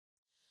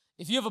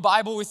If you have a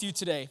Bible with you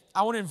today,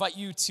 I want to invite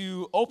you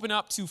to open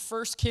up to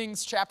 1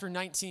 Kings chapter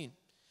 19.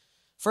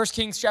 1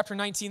 Kings chapter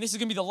 19. This is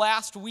going to be the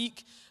last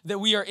week that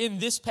we are in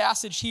this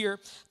passage here.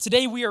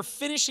 Today we are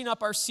finishing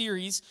up our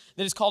series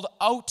that is called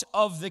Out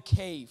of the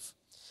Cave.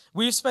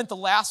 We've spent the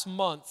last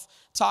month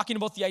talking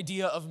about the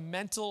idea of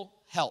mental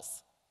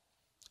health.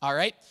 All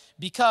right?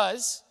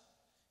 Because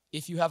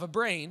if you have a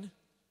brain,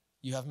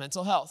 you have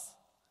mental health.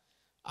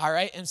 All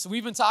right, and so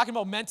we've been talking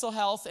about mental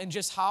health and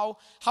just how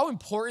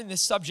important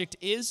this subject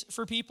is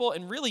for people.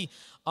 And really,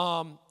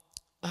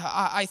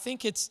 I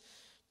think it's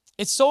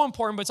so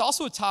important, but it's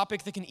also a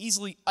topic that can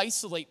easily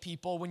isolate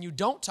people when you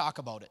don't talk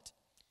about it.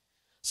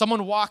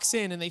 Someone walks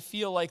in and they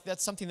feel like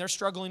that's something they're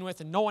struggling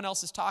with and no one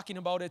else is talking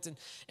about it.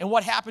 And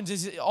what happens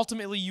is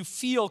ultimately you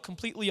feel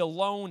completely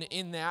alone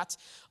in that,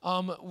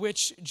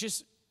 which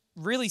just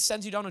really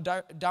sends you down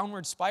a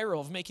downward spiral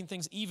of making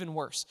things even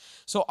worse.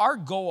 So our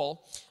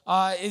goal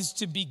is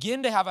to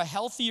begin to have a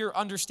healthier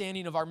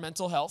understanding of our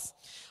mental health,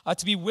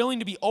 to be willing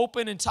to be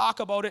open and talk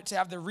about it, to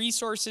have the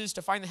resources,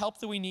 to find the help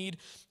that we need,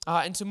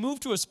 and to move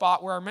to a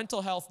spot where our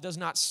mental health does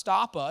not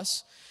stop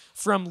us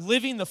from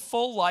living the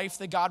full life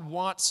that God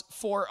wants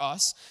for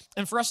us,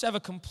 and for us to have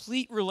a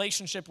complete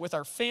relationship with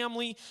our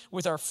family,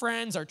 with our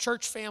friends, our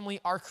church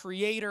family, our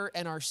Creator,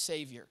 and our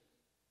Savior.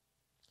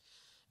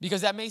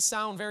 Because that may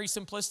sound very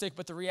simplistic,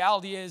 but the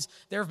reality is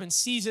there have been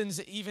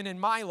seasons, even in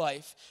my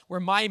life, where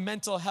my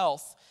mental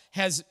health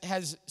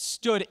has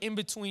stood in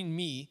between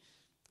me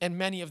and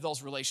many of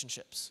those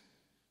relationships.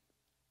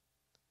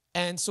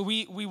 And so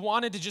we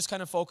wanted to just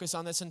kind of focus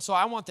on this. And so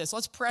I want this.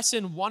 Let's press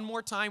in one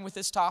more time with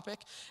this topic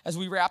as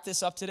we wrap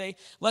this up today.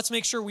 Let's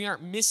make sure we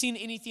aren't missing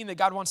anything that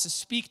God wants to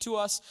speak to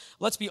us.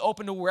 Let's be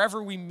open to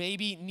wherever we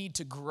maybe need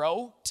to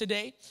grow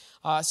today.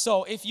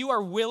 So if you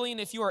are willing,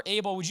 if you are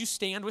able, would you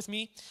stand with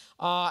me?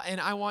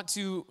 And I want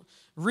to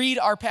read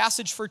our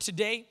passage for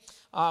today.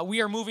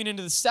 We are moving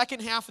into the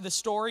second half of the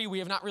story. We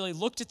have not really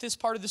looked at this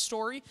part of the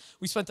story.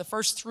 We spent the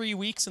first 3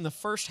 weeks in the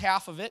first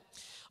half of it.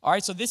 All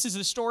right, so this is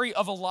the story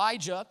of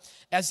Elijah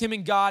as him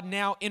and God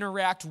now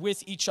interact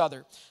with each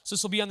other. So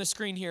this will be on the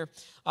screen here.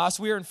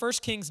 So we are in 1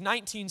 Kings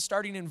 19,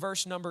 starting in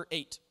verse number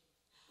 8.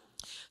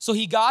 So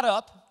he got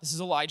up, this is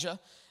Elijah,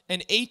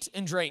 and ate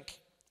and drank.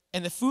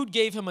 And the food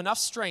gave him enough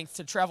strength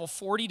to travel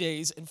 40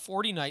 days and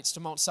 40 nights to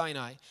Mount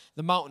Sinai,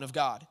 the mountain of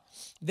God.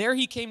 There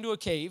he came to a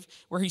cave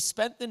where he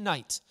spent the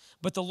night.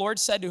 But the Lord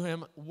said to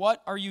him,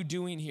 "What are you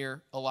doing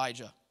here,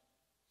 Elijah?"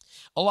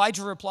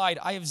 Elijah replied,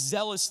 "I have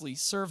zealously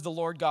served the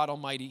Lord God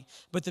Almighty,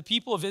 but the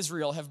people of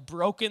Israel have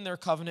broken their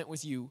covenant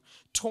with you,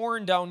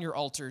 torn down your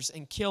altars,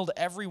 and killed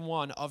every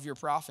one of your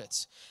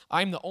prophets.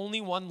 I am the only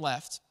one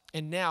left,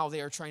 and now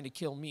they are trying to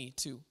kill me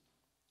too.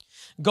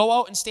 Go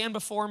out and stand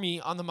before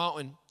me on the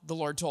mountain," the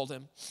Lord told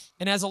him.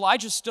 And as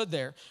Elijah stood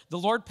there, the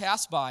Lord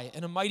passed by,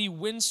 and a mighty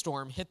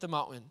windstorm hit the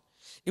mountain.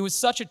 It was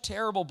such a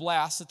terrible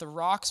blast that the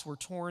rocks were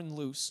torn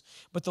loose,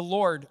 but the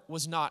Lord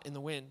was not in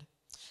the wind.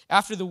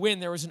 After the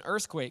wind, there was an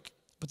earthquake,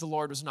 but the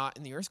Lord was not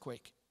in the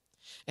earthquake.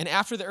 And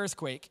after the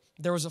earthquake,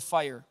 there was a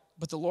fire,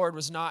 but the Lord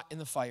was not in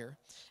the fire.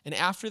 And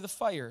after the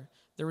fire,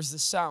 there was the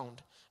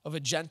sound of a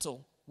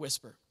gentle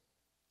whisper.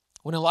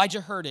 When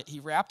Elijah heard it, he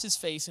wrapped his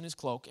face in his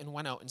cloak and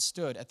went out and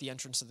stood at the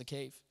entrance of the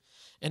cave.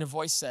 And a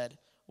voice said,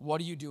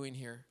 "What are you doing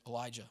here,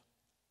 Elijah?"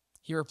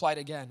 He replied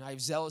again, "I have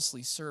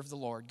zealously served the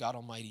Lord God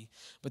Almighty,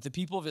 but the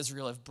people of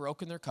Israel have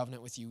broken their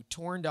covenant with you,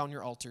 torn down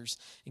your altars,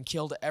 and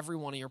killed every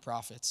one of your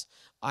prophets.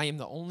 I am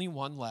the only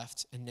one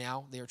left, and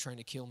now they are trying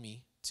to kill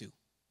me too."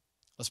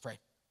 Let's pray.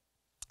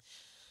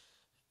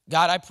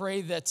 God, I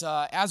pray that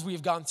as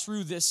we've gone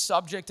through this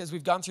subject, as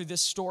we've gone through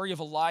this story of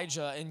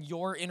Elijah and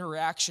your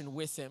interaction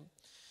with him,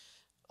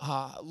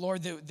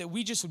 Lord, that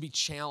we just would be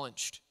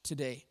challenged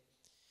today.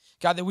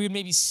 God, that we would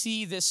maybe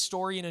see this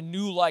story in a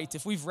new light.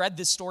 If we've read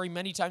this story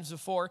many times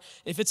before,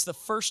 if it's the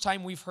first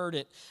time we've heard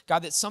it,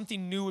 God, that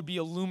something new would be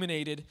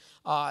illuminated,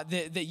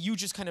 that you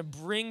just kind of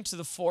bring to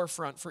the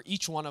forefront for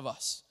each one of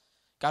us.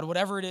 God,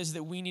 whatever it is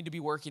that we need to be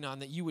working on,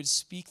 that you would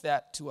speak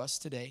that to us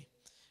today.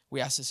 We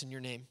ask this in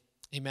your name.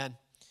 Amen.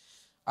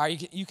 All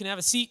right, you can have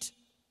a seat.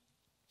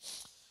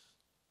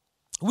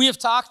 We have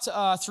talked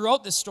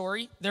throughout this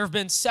story. There have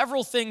been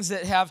several things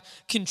that have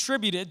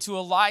contributed to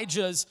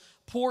Elijah's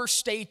poor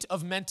state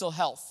of mental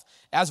health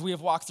as we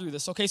have walked through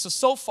this. Okay,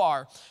 so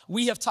far,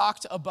 we have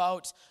talked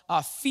about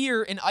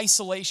fear and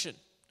isolation.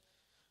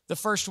 The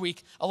first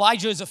week,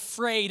 Elijah is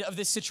afraid of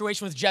this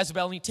situation with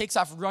Jezebel, and he takes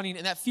off running,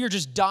 and that fear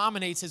just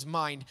dominates his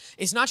mind.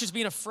 It's not just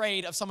being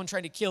afraid of someone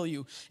trying to kill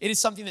you. It is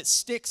something that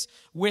sticks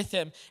with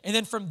him. And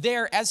then from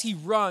there, as he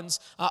runs,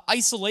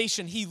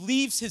 isolation, he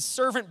leaves his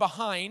servant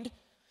behind.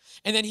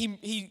 And then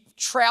he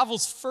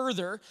travels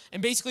further,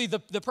 and basically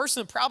the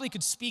person that probably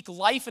could speak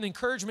life and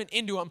encouragement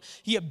into him,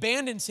 he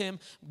abandons him,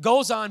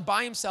 goes on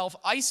by himself,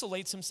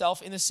 isolates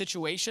himself in this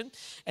situation.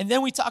 And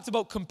then we talked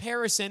about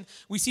comparison.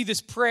 We see this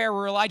prayer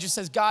where Elijah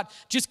says, "God,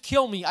 just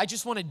kill me. I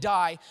just want to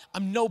die.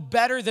 I'm no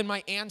better than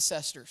my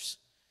ancestors."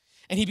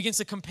 And he begins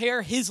to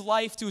compare his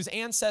life to his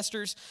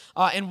ancestors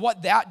and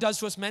what that does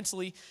to us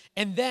mentally.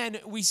 And then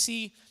we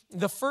see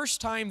the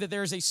first time that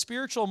there's a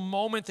spiritual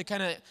moment that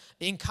kind of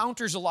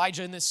encounters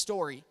Elijah in this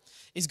story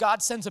is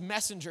God sends a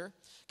messenger.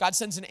 God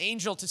sends an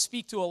angel to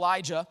speak to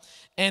Elijah,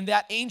 and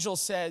that angel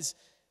says,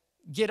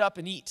 "Get up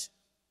and eat."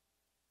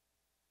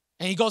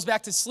 And he goes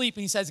back to sleep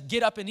and he says,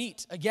 "Get up and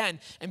eat" again.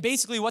 And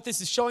basically what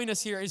this is showing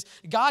us here is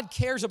God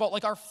cares about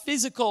like our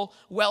physical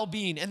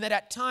well-being, and that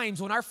at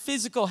times when our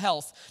physical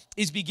health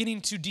is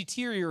beginning to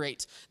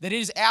deteriorate, that it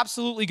is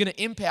absolutely going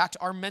to impact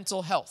our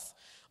mental health.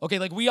 Okay,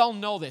 like we all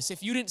know this.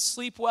 If you didn't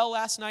sleep well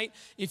last night,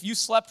 if you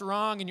slept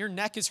wrong and your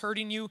neck is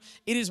hurting you,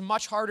 it is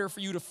much harder for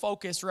you to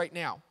focus right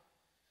now.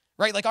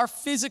 Right? Like our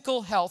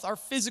physical health, our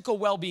physical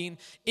well-being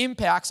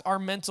impacts our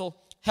mental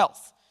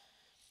health.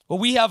 Well,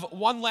 we have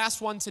one last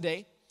one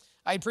today.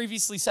 I had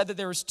previously said that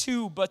there was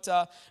two, but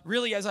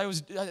really as I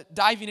was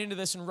diving into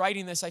this and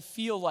writing this, I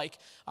feel like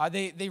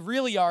they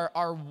really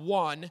are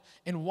one,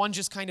 and one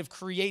just kind of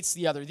creates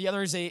the other. The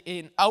other is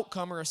an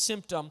outcome or a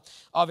symptom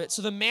of it.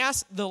 So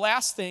the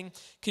last thing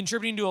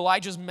contributing to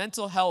Elijah's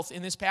mental health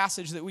in this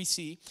passage that we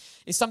see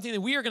is something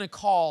that we are going to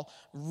call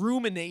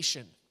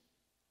rumination.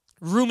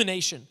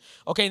 Rumination.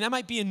 Okay, and that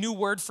might be a new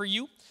word for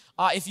you.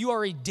 If you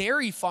are a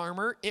dairy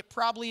farmer, it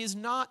probably is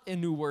not a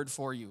new word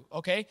for you,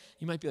 okay?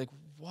 You might be like,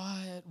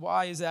 what?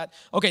 Why is that?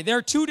 Okay, there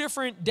are two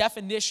different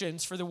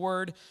definitions for the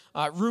word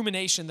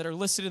rumination that are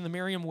listed in the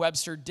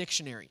Merriam-Webster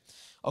dictionary.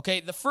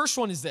 Okay, the first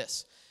one is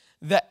this: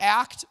 the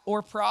act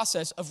or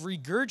process of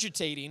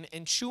regurgitating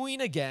and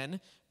chewing again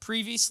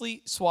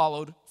previously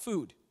swallowed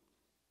food.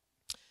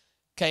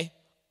 Okay,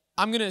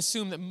 I'm going to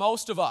assume that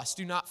most of us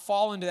do not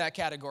fall into that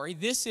category.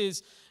 This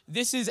is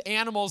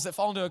animals that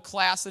fall into a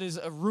class that is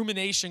a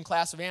rumination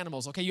class of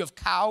animals. Okay, you have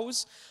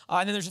cows,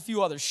 and then there's a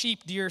few others,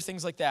 sheep, deer,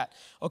 things like that.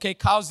 Okay,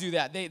 cows do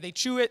that. They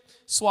chew it,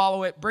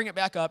 swallow it, bring it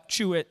back up,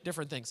 chew it,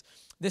 different things.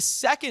 The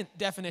second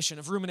definition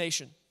of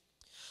rumination: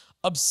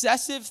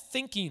 obsessive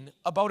thinking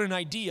about an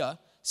idea,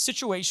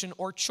 situation,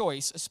 or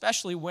choice,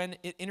 especially when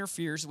it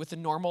interferes with the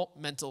normal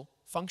mental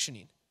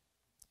functioning.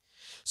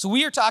 So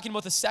we are talking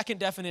about the second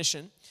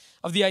definition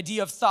of the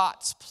idea of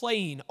thoughts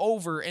playing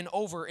over and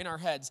over in our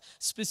heads,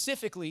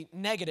 specifically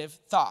negative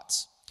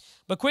thoughts.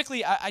 But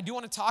quickly, I do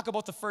want to talk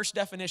about the first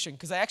definition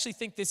because I actually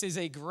think this is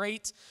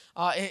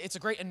it's a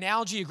great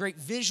analogy, a great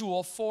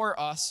visual for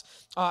us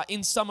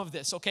in some of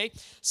this, okay?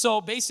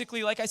 So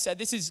basically, like I said,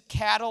 this is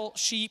cattle,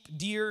 sheep,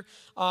 deer,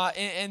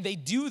 and they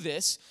do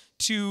this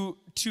to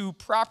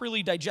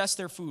properly digest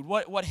their food.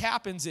 What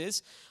happens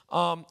is,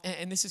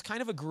 and this is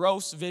kind of a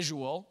gross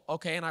visual,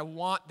 okay, and I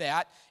want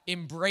that.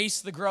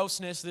 Embrace the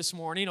grossness this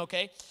morning,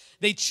 okay?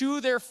 They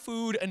chew their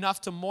food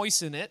enough to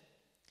moisten it,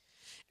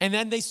 and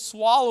then they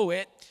swallow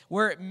it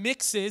where it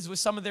mixes with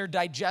some of their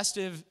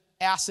digestive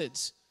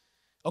acids,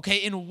 okay,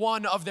 in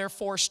one of their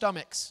four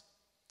stomachs.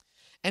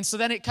 And so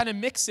then it kind of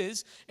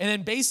mixes, and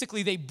then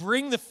basically they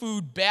bring the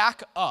food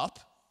back up,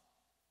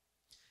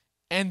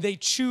 and they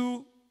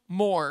chew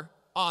more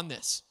on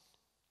this.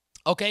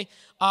 Okay,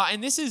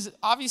 and this is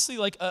obviously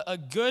like a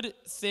good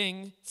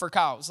thing for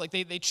cows. Like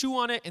they chew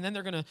on it and then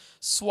they're gonna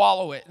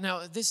swallow it.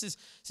 Now this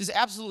is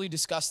absolutely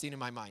disgusting in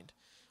my mind.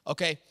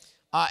 Okay,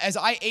 as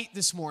I ate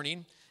this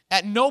morning,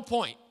 at no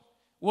point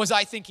was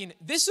I thinking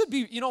this would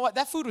be. You know what?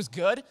 That food was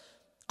good.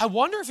 I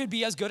wonder if it'd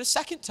be as good a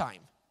second time.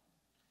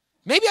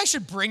 Maybe I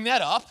should bring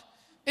that up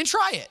and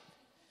try it.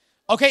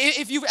 Okay,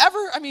 if you've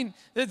ever,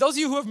 those of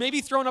you who have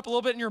maybe thrown up a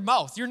little bit in your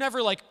mouth, you're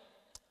never like,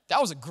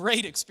 that was a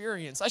great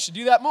experience. I should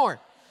do that more.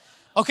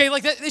 Okay,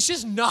 like that, it's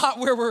just not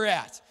where we're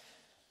at.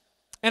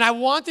 And I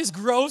want this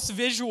gross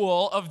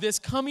visual of this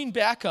coming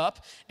back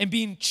up and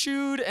being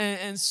chewed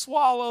and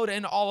swallowed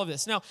and all of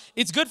this. Now,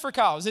 it's good for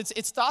cows.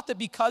 It's thought that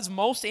because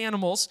most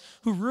animals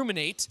who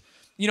ruminate,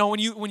 when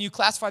you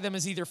classify them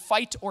as either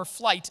fight or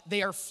flight,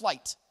 they are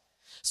flight.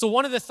 So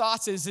one of the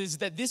thoughts is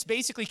that this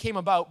basically came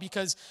about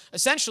because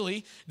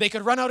essentially they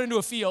could run out into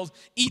a field,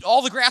 eat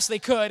all the grass they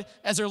could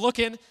as they're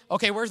looking,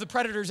 okay, where's the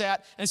predators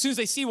at? And as soon as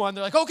they see one,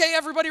 they're like, okay,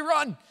 everybody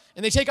run.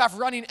 And they take off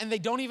running, and they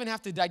don't even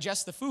have to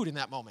digest the food in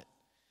that moment.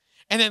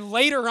 And then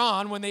later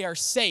on, when they are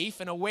safe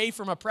and away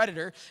from a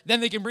predator,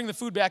 then they can bring the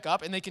food back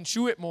up, and they can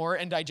chew it more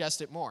and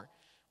digest it more,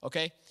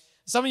 okay?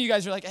 Some of you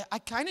guys are like, I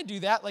kind of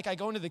do that. Like I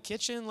go into the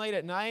kitchen late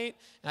at night,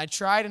 and I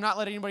try to not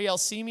let anybody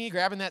else see me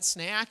grabbing that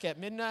snack at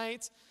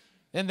midnight.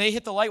 Then they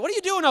hit the light. What are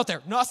you doing out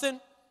there? Nothing.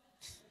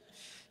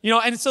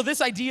 And so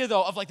this idea,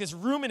 though, of like this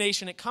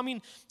rumination, it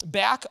coming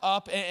back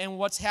up and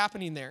what's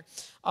happening there.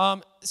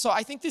 So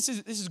I think this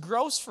is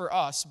gross for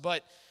us,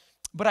 but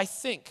I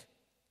think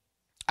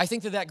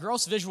that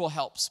gross visual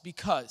helps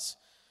because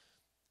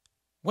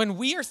when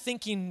we are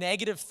thinking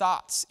negative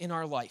thoughts in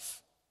our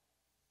life,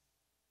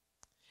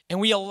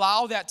 and we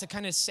allow that to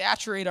kind of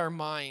saturate our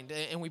mind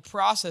and we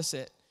process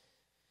it,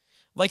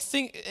 and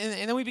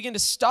then we begin to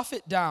stuff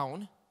it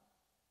down.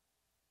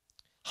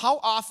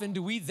 How often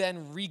do we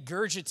then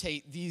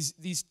regurgitate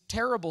these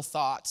terrible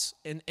thoughts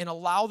and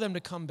allow them to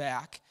come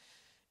back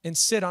and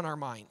sit on our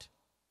mind?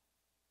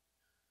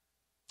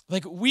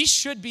 Like we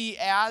should be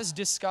as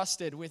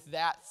disgusted with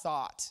that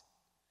thought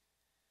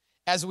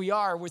as we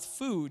are with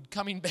food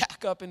coming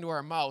back up into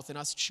our mouth and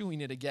us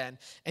chewing it again.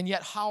 And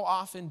yet, how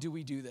often do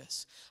we do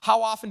this?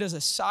 How often does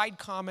a side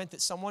comment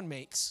that someone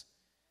makes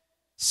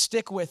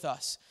stick with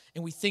us?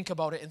 And we think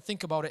about it and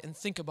think about it and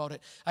think about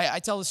it. I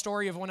tell the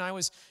story of when I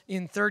was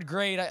in third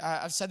grade.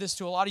 I've said this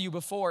to a lot of you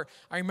before.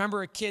 I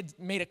remember a kid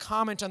made a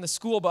comment on the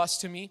school bus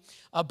to me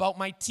about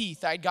my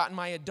teeth. I'd gotten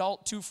my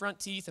adult 2 front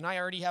teeth, and I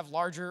already have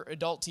larger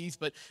adult teeth.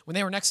 But when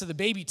they were next to the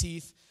baby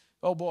teeth,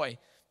 oh boy.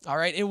 All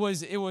right, it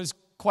was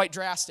quite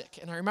drastic.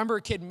 And I remember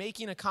a kid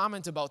making a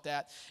comment about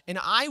that. And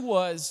I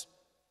want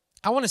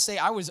to say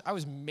I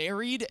was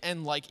married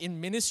and like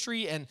in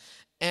ministry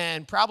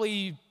and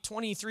probably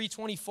 23,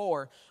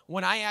 24,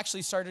 when I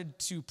actually started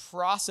to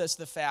process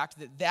the fact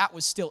that that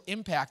was still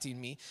impacting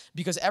me,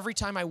 because every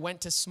time I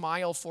went to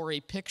smile for a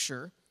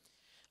picture,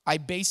 I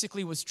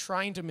basically was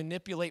trying to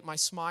manipulate my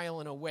smile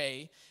in a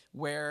way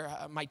where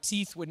my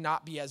teeth would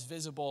not be as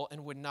visible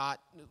and would not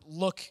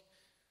look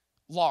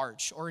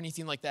large or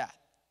anything like that.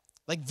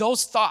 Like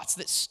those thoughts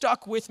that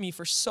stuck with me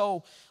for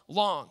so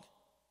long.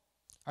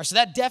 All right, so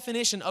that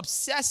definition,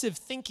 obsessive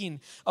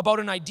thinking about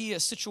an idea,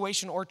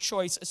 situation, or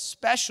choice,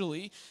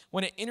 especially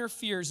when it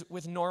interferes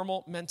with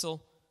normal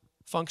mental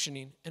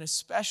functioning, and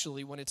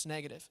especially when it's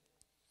negative.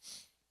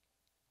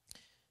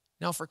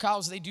 Now, for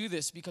cows, they do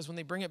this because when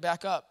they bring it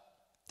back up,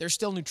 there's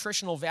still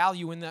nutritional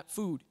value in that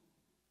food.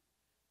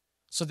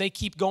 So they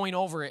keep going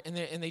over it,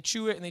 and they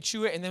chew it, and they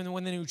chew it, and then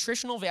when the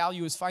nutritional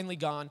value is finally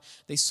gone,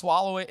 they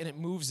swallow it, and it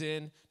moves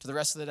in to the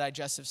rest of the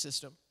digestive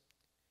system.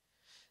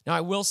 Now,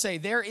 I will say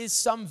there is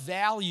some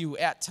value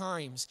at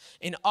times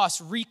in us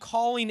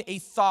recalling a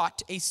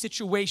thought, a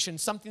situation,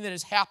 something that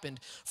has happened,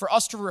 for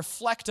us to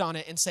reflect on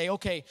it and say,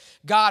 okay,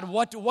 God,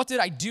 what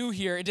did I do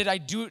here? Did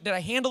I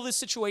handle this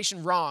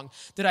situation wrong?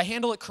 Did I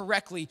handle it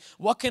correctly?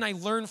 What can I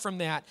learn from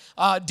that?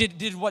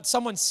 Did what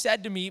someone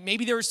said to me,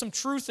 maybe there was some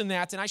truth in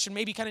that, and I should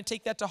maybe kind of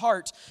take that to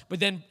heart. But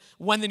then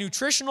when the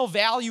nutritional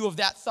value of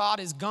that thought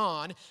is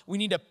gone, we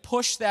need to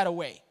push that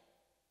away.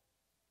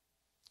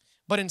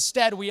 But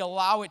instead, we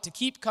allow it to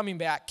keep coming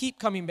back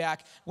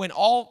when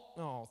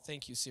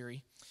thank you,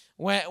 Siri.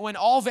 When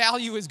all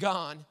value is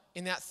gone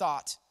in that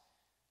thought,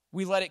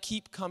 we let it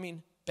keep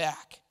coming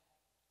back.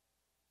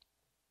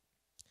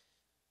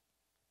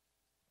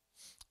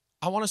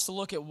 I want us to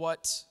look at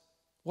what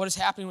is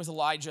happening with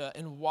Elijah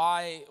and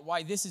why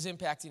this is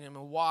impacting him,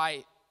 and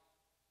why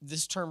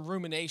this term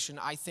rumination,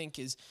 I think,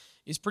 is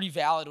pretty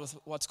valid with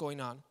what's going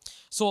on.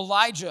 So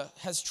Elijah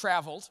has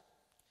traveled.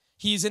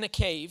 He's in a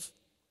cave.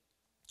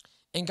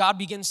 And God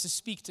begins to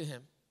speak to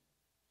him.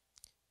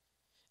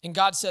 And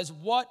God says,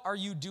 "What are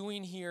you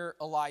doing here,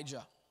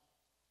 Elijah?"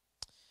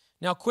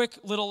 Now, quick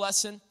little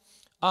lesson.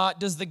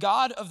 Does the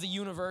God of the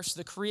universe,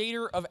 the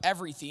creator of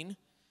everything,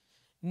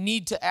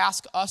 need to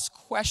ask us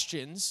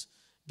questions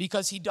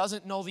because he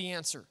doesn't know the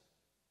answer?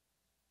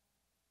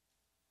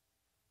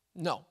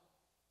 No.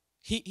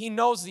 He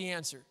knows the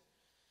answer.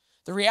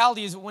 The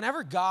reality is that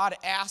whenever God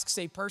asks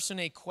a person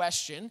a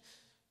question,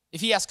 if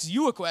he asks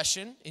you a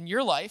question in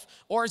your life,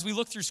 or as we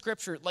look through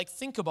Scripture, like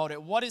think about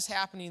it. What is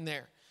happening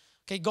there?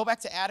 Okay, go back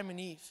to Adam and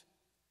Eve.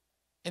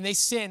 And they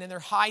sin, and they're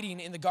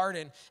hiding in the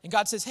garden. And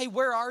God says, "Hey,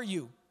 where are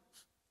you?"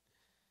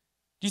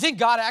 Do you think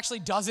God actually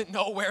doesn't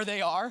know where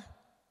they are?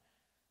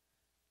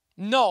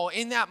 No,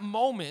 in that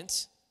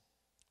moment,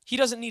 he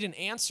doesn't need an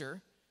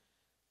answer.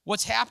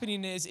 What's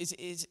happening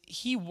is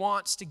he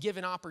wants to give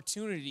an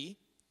opportunity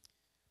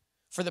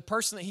for the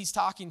person that he's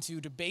talking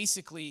to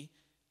basically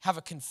have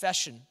a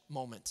confession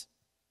moment.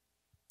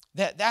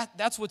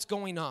 That's what's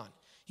going on.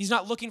 He's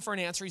not looking for an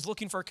answer. He's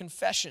looking for a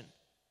confession.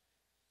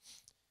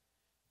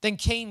 Then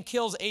Cain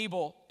kills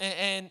Abel,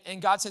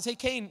 and God says, "Hey,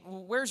 Cain,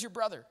 where's your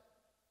brother?"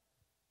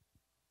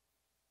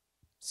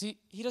 See,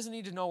 he doesn't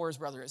need to know where his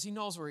brother is. He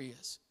knows where he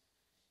is.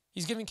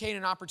 He's giving Cain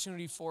an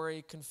opportunity for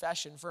a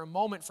confession, for a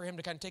moment for him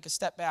to kind of take a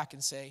step back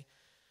and say,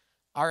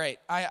 all right,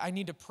 I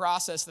need to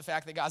process the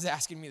fact that God's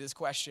asking me this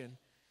question.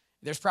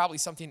 There's probably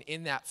something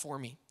in that for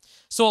me.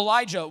 So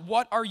Elijah,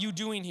 what are you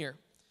doing here?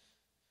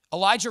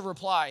 Elijah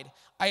replied,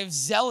 "I have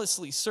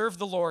zealously served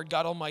the Lord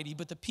God Almighty,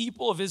 but the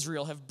people of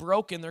Israel have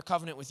broken their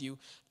covenant with you,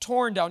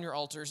 torn down your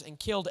altars, and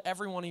killed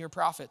every one of your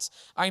prophets.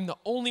 I am the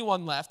only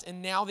one left,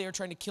 and now they are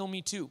trying to kill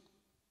me too."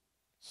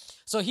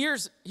 So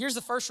here's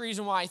the first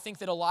reason why I think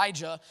that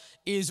Elijah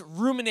is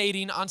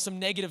ruminating on some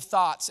negative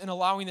thoughts and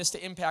allowing this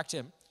to impact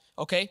him,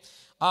 okay?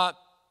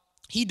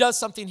 He does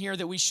something here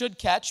that we should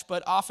catch,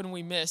 but often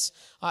we miss.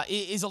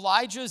 Is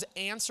Elijah's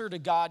answer to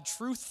God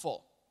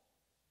truthful?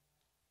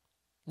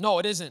 No,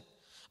 it isn't.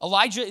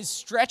 Elijah is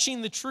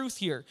stretching the truth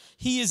here.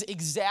 He is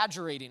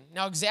exaggerating.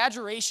 Now,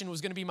 exaggeration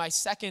was going to be my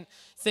second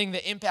thing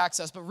that impacts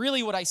us, but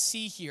really what I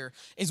see here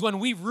is when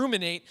we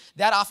ruminate,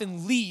 that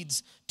often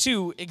leads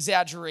to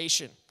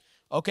exaggeration.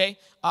 Okay?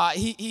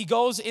 He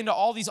goes into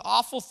all these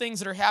awful things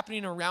that are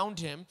happening around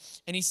him,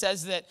 and he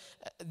says that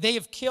they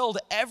have killed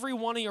every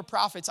one of your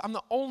prophets. I'm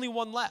the only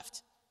one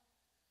left.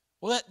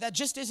 Well, that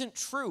just isn't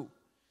true.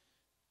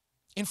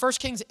 In 1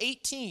 Kings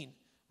 18,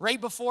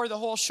 right before the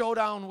whole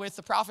showdown with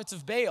the prophets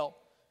of Baal,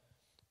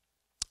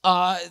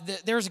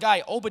 there's a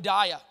guy,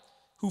 Obadiah,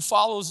 who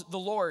follows the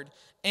Lord.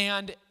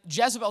 And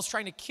Jezebel's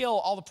trying to kill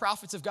all the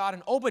prophets of God.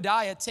 And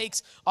Obadiah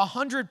takes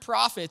 100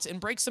 prophets and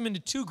breaks them into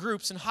 2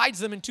 groups and hides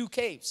them in 2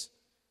 caves.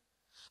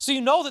 So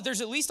you know that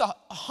there's at least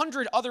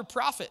 100 other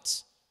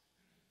prophets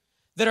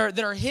that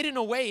are hidden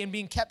away and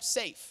being kept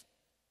safe.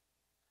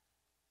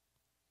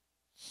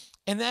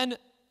 And then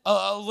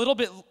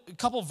a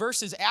couple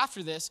verses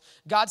after this,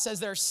 God says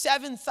there are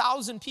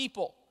 7,000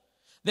 people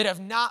that have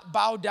not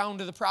bowed down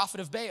to the prophet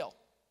of Baal.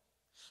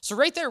 So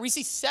right there, we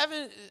see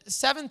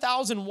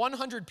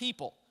 7,100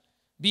 people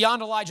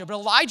beyond Elijah. But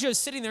Elijah is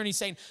sitting there and he's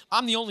saying,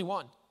 I'm the only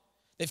one.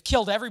 They've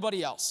killed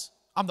everybody else.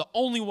 I'm the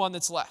only one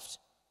that's left.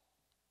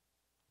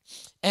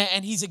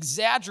 And he's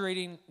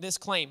exaggerating this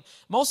claim.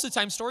 Most of the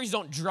time, stories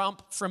don't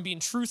jump from being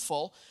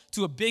truthful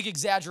to a big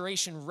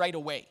exaggeration right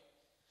away.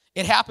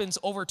 It happens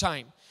over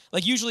time.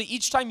 Like usually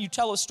each time you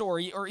tell a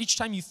story or each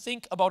time you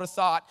think about a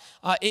thought,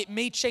 it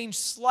may change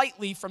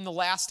slightly from the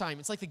last time.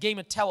 It's like the game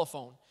of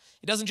telephone.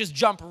 It doesn't just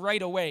jump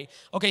right away.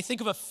 Okay,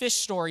 think of a fish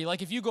story.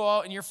 Like if you go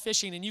out and you're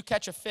fishing and you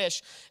catch a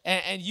fish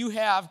and you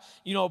have,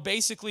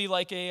 basically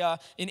like an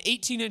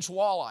 18-inch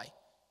walleye.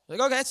 Like,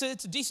 okay,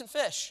 it's a decent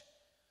fish.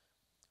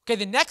 Okay,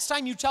 the next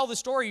time you tell the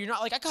story, you're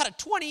not like, I caught a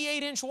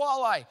 28-inch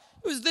walleye.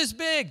 It was this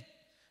big.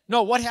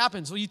 No, what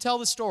happens? Well, you tell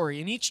the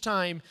story, and each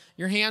time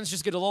your hands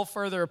just get a little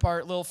further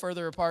apart, a little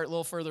further apart, a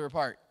little further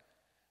apart,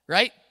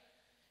 right?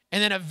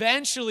 And then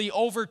eventually,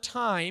 over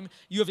time,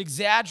 you have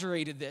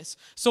exaggerated this.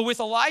 So with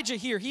Elijah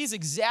here, he's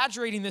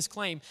exaggerating this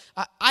claim.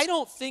 I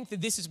don't think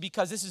that this is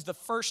because this is the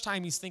first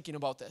time he's thinking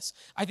about this.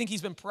 I think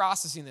he's been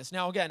processing this.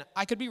 Now, again,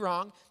 I could be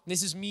wrong.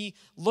 This is me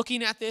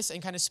looking at this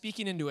and kind of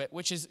speaking into it,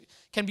 which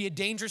can be a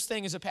dangerous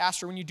thing as a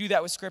pastor when you do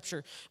that with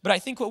Scripture. But I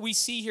think what we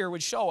see here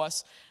would show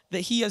us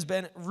that he has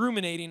been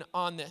ruminating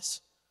on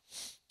this.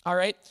 All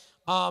right?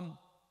 Now,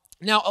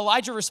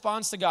 Elijah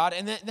responds to God,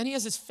 and then he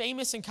has this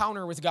famous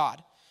encounter with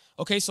God.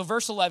 Okay, so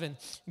verse 11,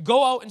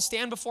 go out and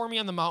stand before me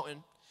on the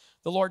mountain,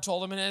 the Lord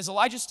told him. And as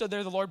Elijah stood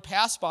there, the Lord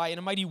passed by, and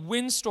a mighty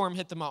windstorm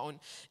hit the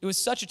mountain. It was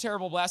such a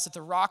terrible blast that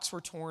the rocks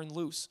were torn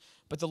loose,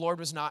 but the Lord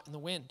was not in the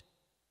wind.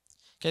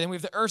 Okay, then we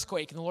have the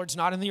earthquake, and the Lord's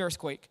not in the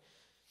earthquake.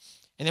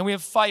 And then we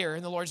have fire,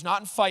 and the Lord's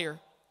not in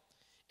fire.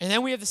 And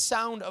then we have the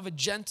sound of a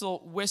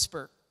gentle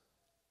whisper.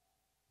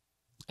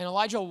 And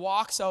Elijah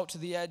walks out to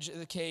the edge of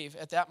the cave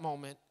at that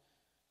moment,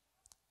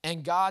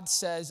 and God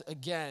says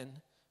again,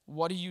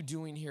 what are you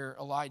doing here,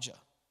 Elijah?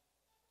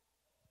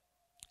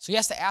 So he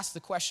has to ask the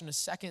question a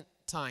second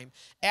time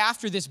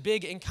after this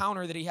big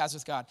encounter that he has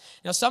with God.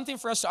 Now, something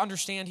for us to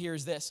understand here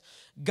is this.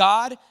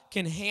 God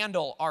can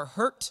handle our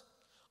hurt,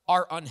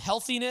 our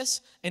unhealthiness,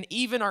 and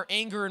even our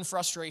anger and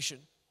frustration.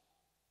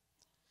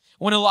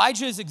 When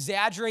Elijah is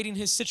exaggerating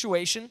his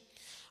situation,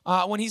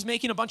 when he's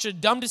making a bunch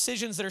of dumb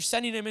decisions that are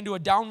sending him into a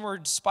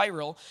downward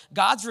spiral,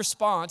 God's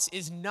response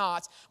is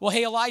not, well,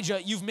 hey,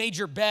 Elijah, you've made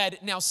your bed,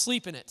 now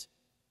sleep in it.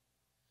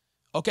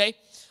 Okay?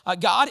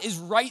 God is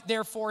right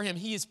there for him.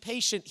 He is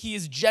patient. He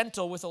is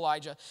gentle with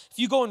Elijah. If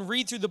you go and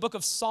read through the book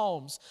of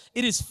Psalms,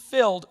 it is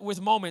filled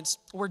with moments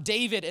where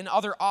David and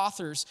other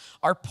authors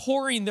are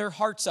pouring their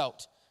hearts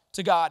out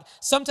to God.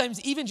 Sometimes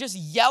even just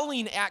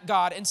yelling at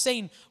God and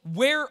saying,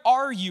 where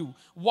are you?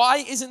 Why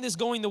isn't this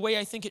going the way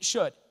I think it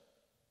should?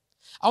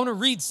 I want to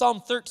read Psalm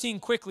 13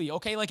 quickly,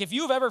 okay? Like if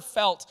you've ever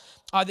felt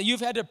that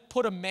you've had to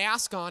put a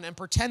mask on and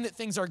pretend that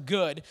things are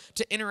good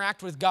to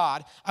interact with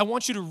God, I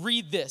want you to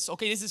read this,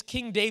 okay? This is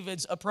King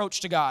David's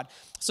approach to God.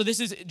 So this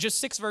is just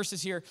 6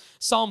 verses here.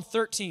 Psalm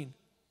 13.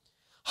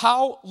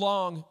 How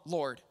long,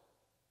 Lord?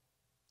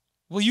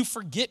 Will you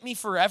forget me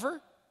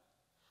forever?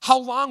 How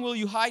long will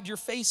you hide your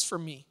face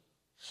from me?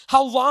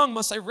 How long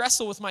must I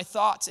wrestle with my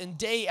thoughts and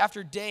day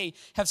after day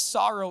have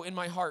sorrow in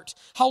my heart?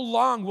 How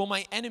long will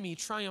my enemy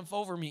triumph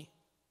over me?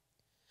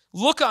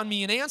 Look on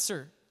me and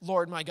answer,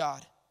 Lord my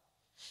God.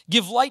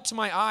 Give light to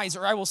my eyes,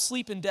 or I will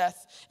sleep in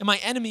death, and my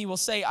enemy will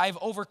say, I have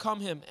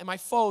overcome him, and my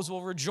foes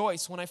will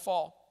rejoice when I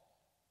fall.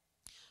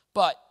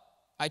 But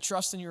I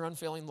trust in your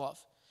unfailing love.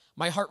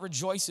 My heart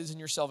rejoices in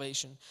your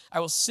salvation.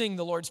 I will sing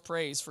the Lord's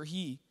praise, for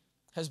he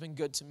has been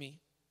good to me.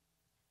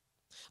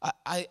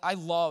 I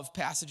love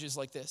passages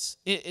like this.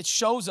 It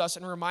shows us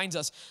and reminds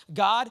us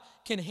God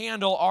can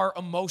handle our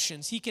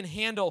emotions. He can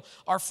handle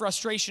our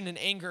frustration and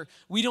anger.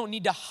 We don't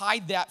need to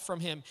hide that from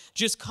him.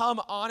 Just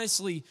come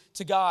honestly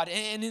to God.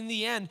 And in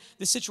the end,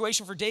 the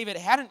situation for David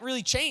hadn't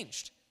really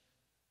changed.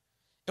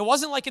 It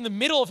wasn't like in the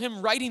middle of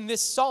him writing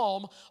this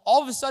psalm,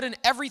 all of a sudden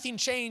everything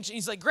changed and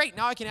he's like, great,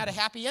 now I can add a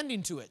happy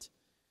ending to it.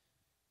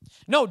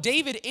 No,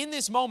 David in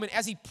this moment,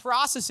 as he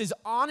processes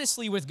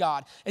honestly with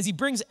God, as he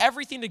brings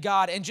everything to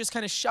God and just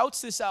kind of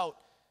shouts this out,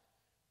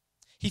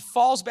 he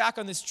falls back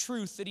on this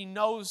truth that he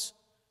knows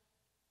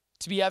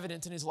to be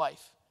evident in his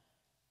life.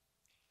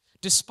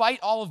 Despite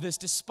all of this,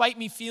 despite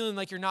me feeling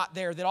like you're not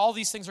there, that all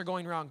these things are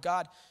going wrong,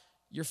 God,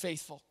 you're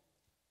faithful.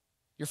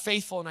 You're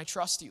faithful and I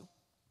trust you.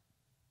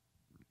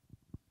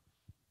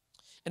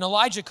 And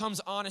Elijah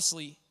comes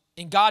honestly,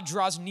 and God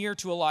draws near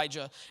to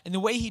Elijah. And the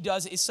way he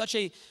does is such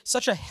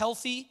a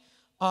healthy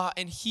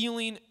and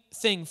healing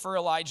thing for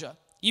Elijah,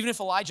 even if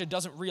Elijah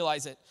doesn't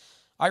realize it.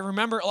 I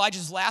remember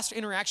Elijah's last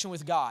interaction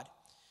with God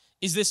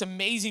is this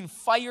amazing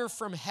fire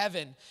from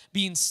heaven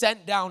being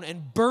sent down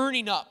and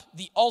burning up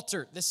the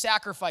altar, the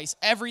sacrifice,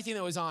 everything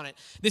that was on it.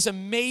 This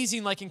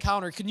amazing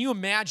encounter. Can you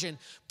imagine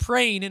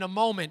praying in a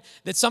moment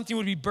that something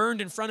would be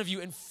burned in front of you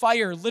and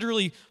fire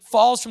literally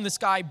falls from the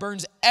sky,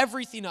 burns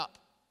everything up?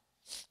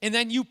 And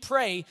then you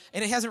pray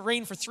and it hasn't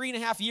rained for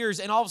 3.5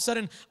 years and all of a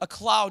sudden a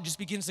cloud just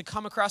begins to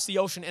come across the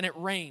ocean and it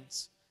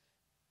rains.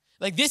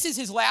 This is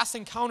his last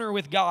encounter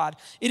with God.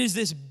 It is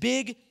this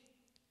big,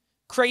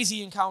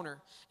 crazy encounter.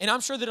 And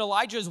I'm sure that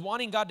Elijah is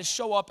wanting God to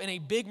show up in a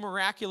big,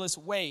 miraculous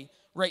way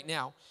right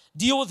now.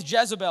 Deal with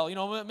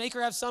Jezebel, make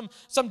her have some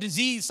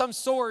disease, some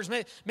sores,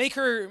 make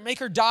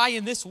her die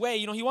in this way.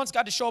 He wants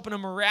God to show up in a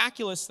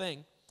miraculous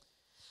thing.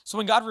 So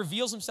when God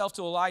reveals himself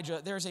to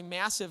Elijah, there's a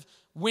massive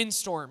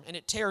windstorm and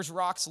it tears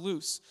rocks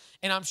loose.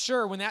 And I'm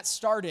sure when that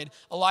started,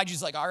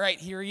 Elijah's like, all right,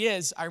 here he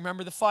is. I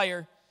remember the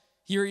fire.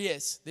 Here he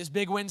is. This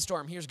big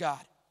windstorm. Here's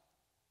God.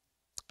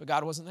 But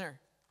God wasn't there.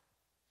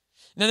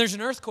 And then there's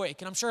an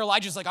earthquake, and I'm sure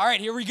Elijah's like, all right,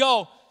 here we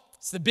go.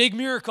 It's the big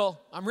miracle.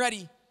 I'm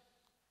ready.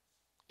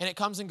 And it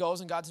comes and goes,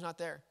 and God's not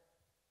there.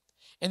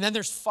 And then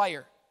there's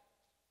fire.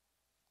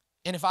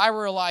 And if I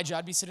were Elijah,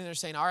 I'd be sitting there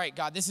saying, all right,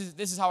 God, this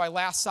is how I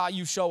last saw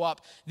you show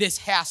up. This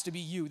has to be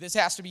you. This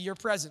has to be your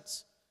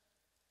presence.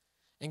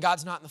 And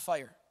God's not in the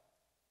fire.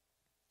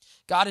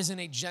 God is in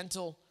a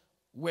gentle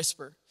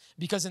whisper.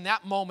 Because in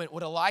that moment,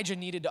 what Elijah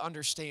needed to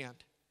understand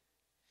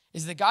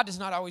is that God does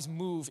not always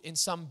move in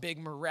some big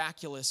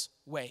miraculous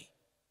way.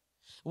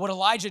 What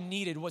Elijah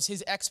needed was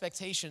his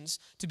expectations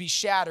to be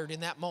shattered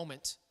in that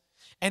moment.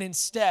 And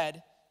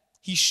instead,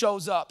 he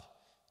shows up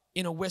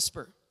in a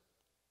whisper.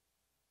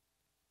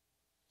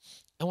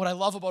 And what I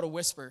love about a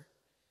whisper,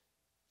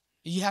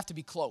 you have to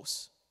be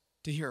close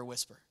to hear a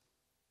whisper.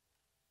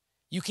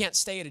 You can't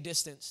stay at a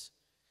distance.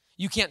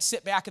 You can't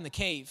sit back in the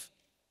cave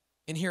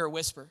and hear a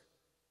whisper.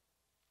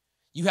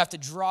 You have to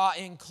draw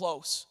in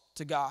close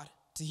to God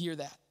to hear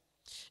that.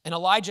 And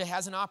Elijah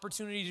has an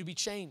opportunity to be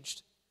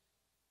changed.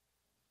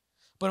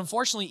 But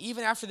unfortunately,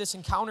 even after this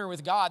encounter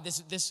with God,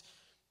 this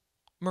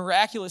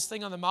miraculous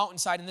thing on the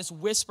mountainside and this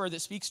whisper that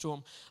speaks to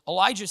him,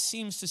 Elijah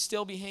seems to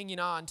still be hanging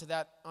on to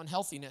that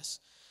unhealthiness.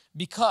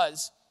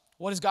 Because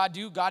what does God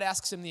do? God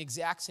asks him the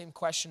exact same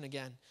question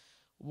again.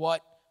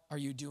 What are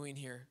you doing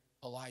here,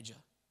 Elijah?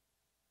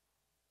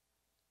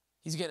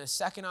 He's getting a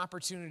second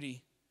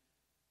opportunity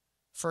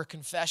for a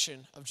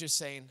confession of just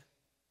saying,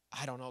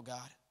 I don't know,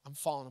 God. I'm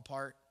falling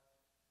apart.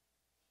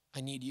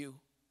 I need you.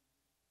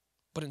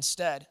 But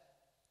instead,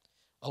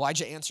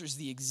 Elijah answers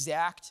the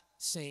exact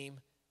same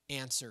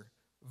answer,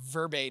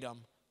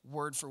 verbatim,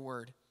 word for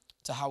word,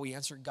 to how he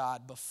answered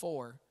God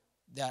before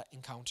that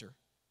encounter.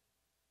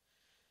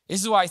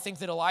 This is why I think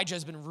that Elijah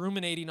has been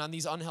ruminating on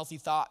these unhealthy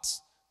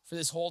thoughts for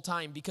this whole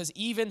time, because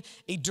even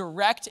a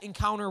direct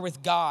encounter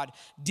with God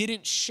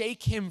didn't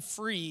shake him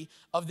free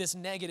of this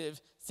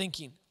negative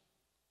thinking.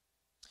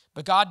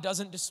 But God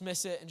doesn't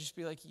dismiss it and just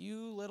be like,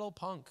 you little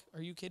punk,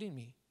 are you kidding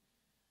me?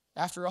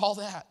 After all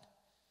that.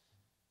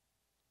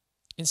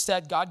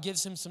 Instead, God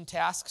gives him some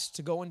tasks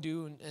to go and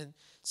do and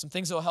some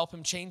things that will help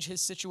him change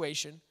his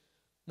situation,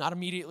 not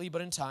immediately,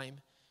 but in time.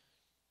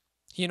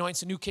 He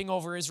anoints a new king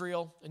over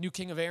Israel, a new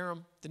king of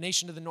Aram, the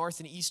nation to the north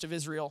and east of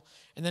Israel,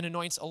 and then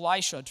anoints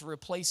Elisha to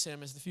replace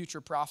him as the future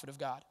prophet of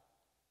God.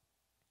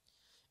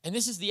 And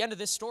this is the end of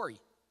this story.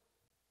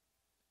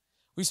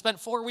 We spent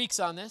 4 weeks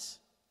on this.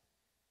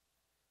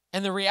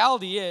 And the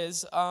reality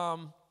is,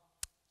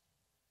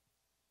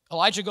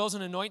 Elijah goes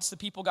and anoints the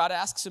people God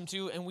asks him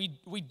to, and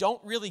we don't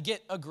really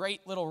get a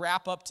great little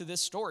wrap up to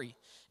this story.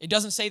 It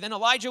doesn't say, then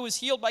Elijah was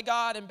healed by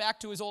God and back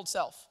to his old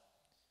self.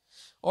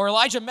 Or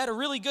Elijah met a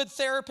really good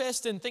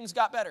therapist and things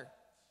got better.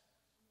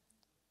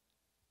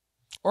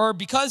 Or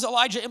because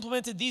Elijah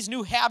implemented these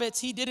new habits,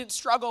 he didn't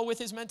struggle with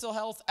his mental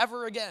health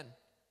ever again.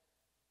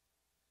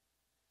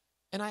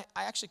 And I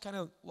actually kind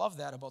of love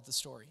that about the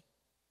story.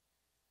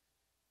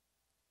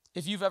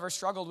 If you've ever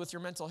struggled with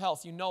your mental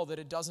health, you know that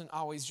it doesn't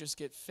always just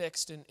get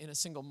fixed in a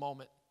single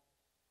moment.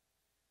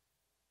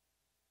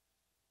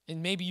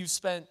 And maybe you've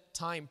spent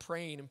time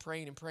praying and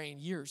praying and praying,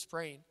 years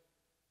praying.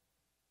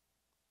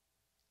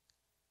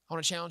 I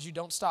want to challenge you,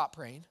 don't stop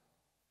praying.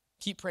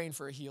 Keep praying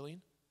for a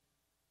healing.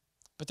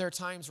 But there are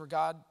times where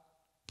God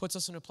puts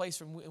us in a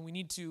place where we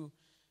need to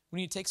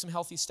take some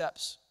healthy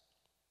steps.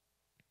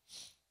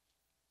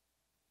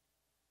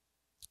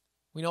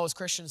 We know as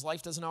Christians,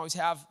 life doesn't always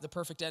have the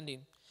perfect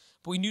ending.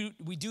 But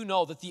we do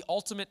know that the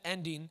ultimate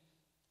ending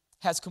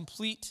has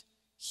complete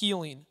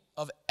healing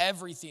of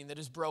everything that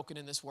is broken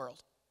in this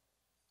world.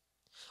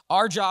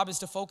 Our job is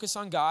to focus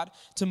on God,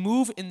 to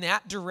move in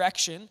that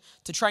direction,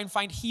 to try and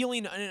find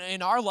healing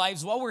in our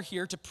lives while we're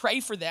here, to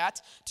pray for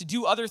that, to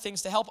do other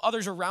things, to help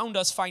others around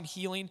us find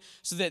healing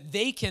so that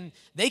they can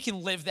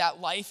live that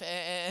life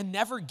and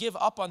never give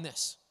up on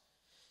this.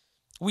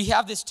 We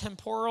have this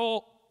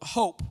temporal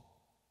hope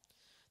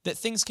that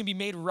things can be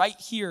made right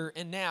here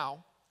and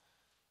now.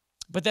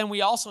 But then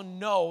we also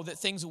know that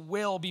things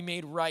will be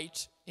made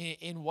right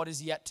in what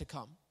is yet to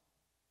come.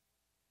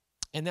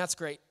 And that's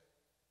great.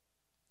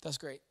 That's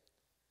great.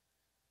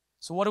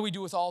 So what do we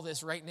do with all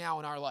this right now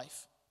in our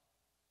life?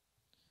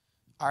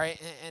 All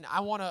right, and I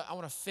want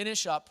to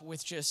finish up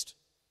with just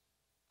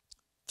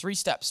 3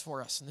 steps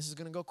for us, and this is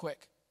going to go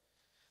quick,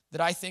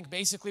 that I think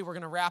basically we're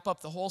going to wrap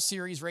up the whole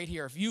series right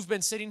here. If you've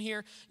been sitting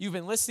here, you've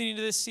been listening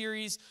to this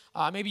series,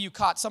 maybe you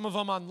caught some of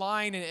them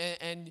online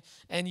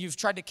and you've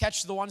tried to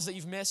catch the ones that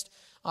you've missed.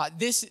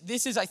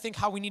 This is, I think,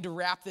 how we need to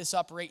wrap this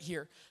up right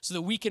here so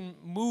that we can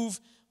move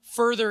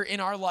further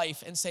in our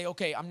life and say,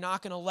 okay, I'm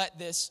not going to let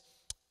this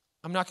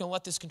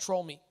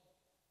control me.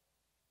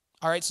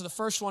 All right, so the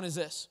first one is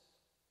this.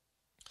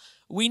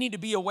 We need to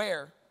be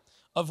aware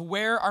of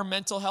where our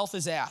mental health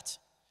is at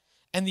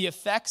and the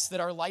effects that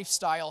our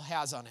lifestyle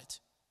has on it.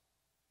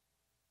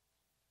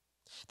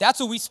 That's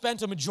what we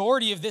spent a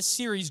majority of this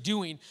series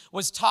doing,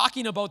 was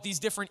talking about these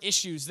different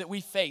issues that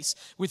we face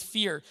with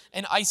fear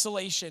and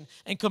isolation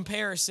and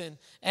comparison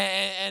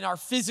and our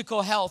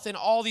physical health and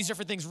all these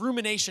different things,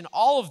 rumination,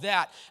 all of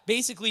that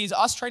basically is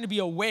us trying to be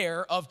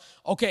aware of,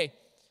 okay,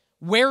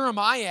 where am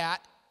I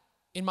at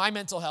in my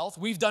mental health?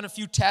 We've done a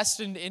few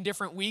tests in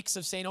different weeks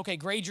of saying, okay,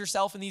 grade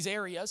yourself in these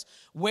areas.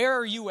 Where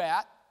are you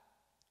at?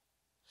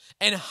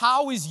 And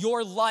how is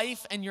your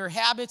life and your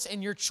habits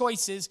and your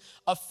choices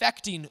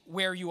affecting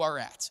where you are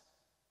at?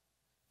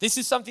 This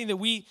is something that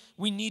we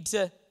need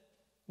to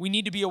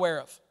be aware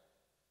of.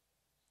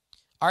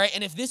 All right,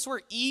 and if this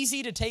were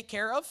easy to take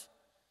care of,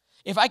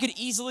 if I could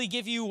easily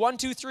give you 1,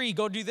 2, 3,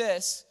 go do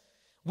this,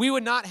 we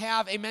would not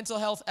have a mental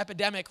health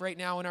epidemic right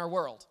now in our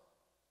world.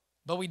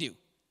 But we do.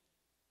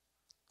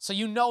 So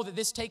you know that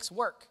this takes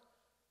work.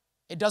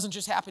 It doesn't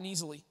just happen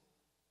easily.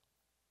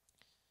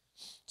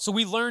 So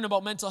we learn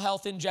about mental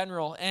health in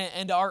general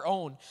and our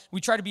own.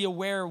 We try to be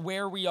aware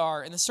where we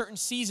are and the certain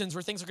seasons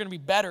where things are going to be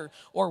better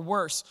or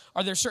worse.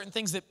 Are there certain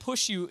things that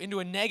push you into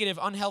a negative,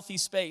 unhealthy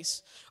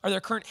space? Are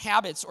there current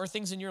habits or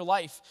things in your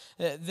life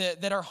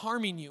that are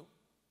harming you?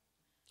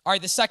 All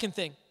right, the second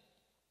thing.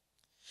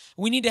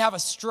 We need to have a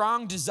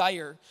strong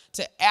desire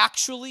to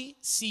actually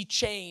see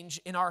change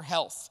in our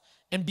health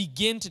and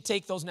begin to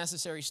take those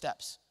necessary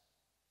steps.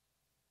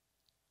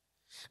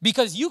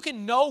 Because you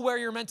can know where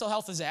your mental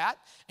health is at,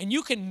 and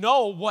you can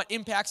know what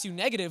impacts you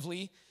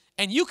negatively,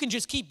 and you can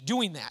just keep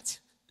doing that.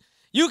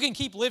 You can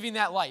keep living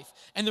that life.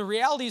 And the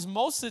reality is,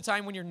 most of the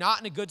time when you're not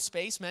in a good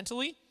space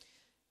mentally,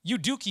 you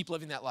do keep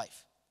living that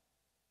life.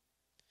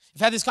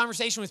 I've had this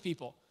conversation with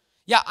people.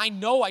 Yeah, I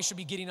know I should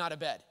be getting out of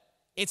bed.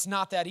 It's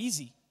not that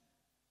easy.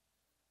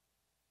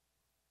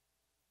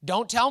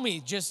 Don't tell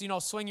me just,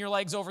 swing your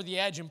legs over the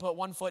edge and put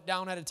one foot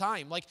down at a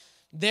time. Like,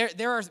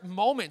 there are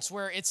moments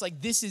where it's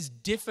like, this is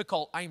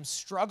difficult. I am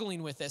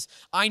struggling with this.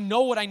 I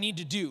know what I need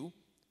to do.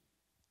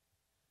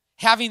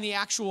 Having the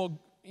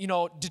actual,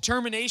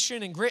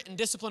 determination and grit and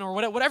discipline or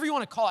whatever you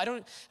want to call it. I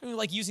don't even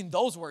like using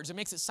those words. It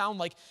makes it sound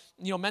like,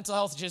 mental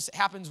health just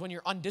happens when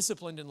you're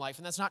undisciplined in life,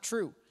 and that's not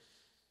true.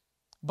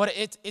 But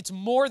it's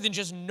more than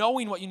just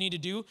knowing what you need to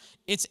do.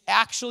 It's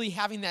actually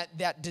having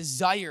that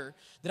desire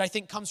that I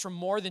think comes from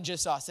more than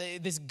just us.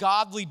 This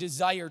godly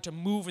desire to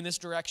move in this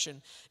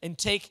direction and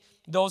take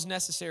those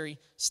necessary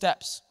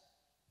steps.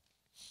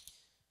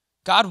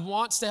 God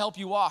wants to help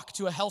you walk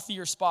to a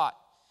healthier spot.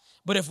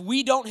 But if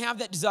we don't have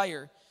that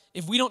desire,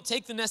 if we don't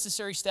take the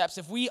necessary steps,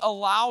 if we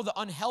allow the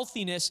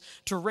unhealthiness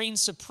to reign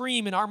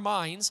supreme in our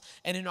minds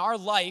and in our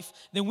life,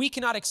 then we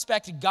cannot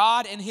expect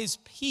God and His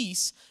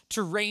peace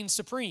to reign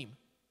supreme.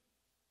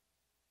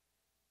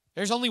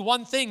 There's only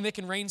one thing that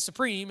can reign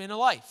supreme in a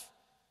life.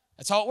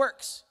 That's how it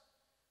works.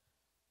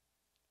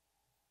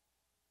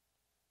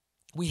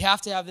 We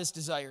have to have this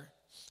desire.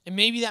 And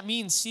maybe that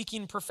means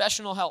seeking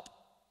professional help.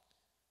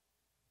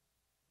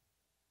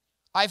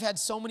 I've had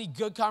so many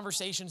good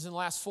conversations in the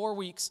last 4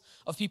 weeks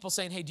of people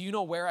saying, hey, do you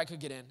know where I could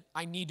get in?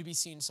 I need to be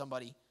seeing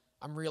somebody.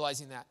 I'm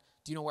realizing that.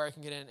 Do you know where I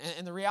can get in?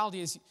 And the reality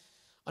is,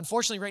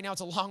 unfortunately, right now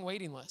it's a long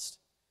waiting list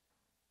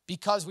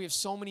because we have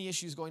so many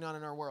issues going on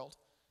in our world.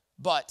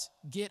 But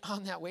get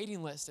on that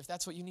waiting list if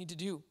that's what you need to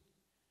do.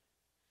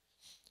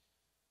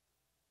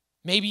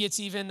 Maybe it's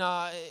even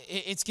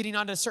it's getting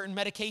onto certain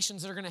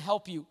medications that are going to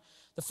help you.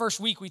 The first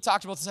week we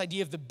talked about this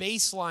idea of the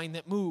baseline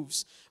that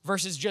moves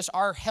versus just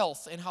our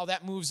health and how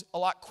that moves a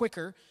lot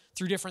quicker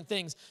through different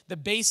things. The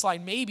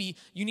baseline, maybe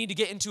you need to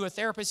get into a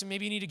therapist and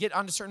maybe you need to get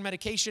onto certain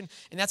medication,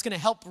 and that's going to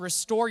help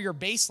restore your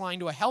baseline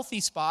to a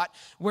healthy spot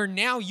where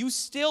now you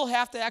still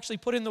have to actually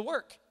put in the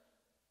work.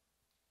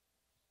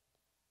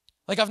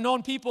 Like, I've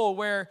known people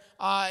where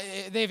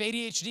they have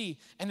ADHD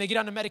and they get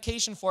on a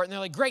medication for it and they're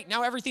like, great,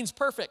 now everything's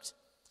perfect.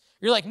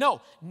 You're like,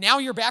 no, now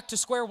you're back to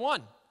square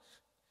one.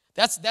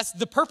 That's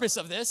the purpose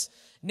of this.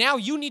 Now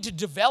you need to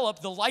develop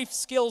the life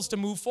skills to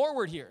move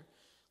forward here.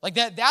 Like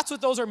that's what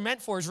those are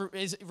meant for,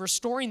 is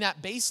restoring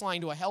that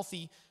baseline to a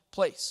healthy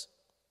place.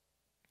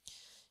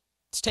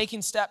 It's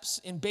taking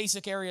steps in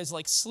basic areas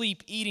like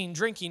sleep, eating,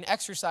 drinking,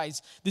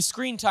 exercise, the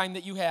screen time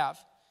that you have.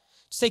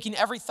 It's taking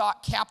every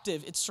thought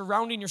captive. It's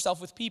surrounding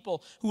yourself with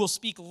people who will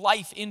speak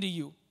life into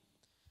you.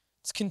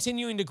 It's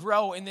continuing to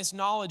grow in this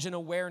knowledge and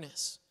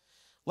awareness.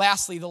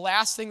 Lastly, the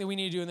last thing that we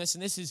need to do in this,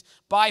 and this is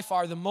by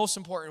far the most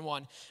important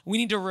one, we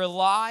need to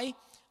rely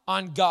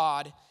on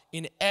God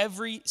in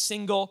every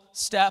single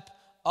step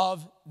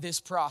of this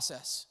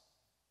process.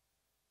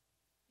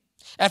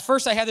 At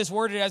first, I had this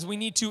worded as we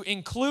need to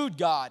include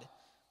God.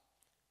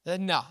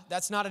 No,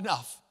 that's not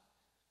enough.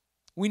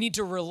 We need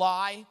to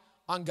rely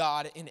on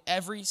God in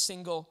every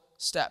single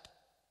step.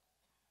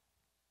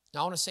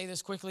 Now, I want to say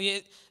this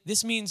quickly.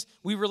 This means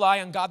we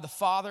rely on God the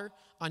Father,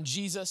 on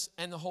Jesus,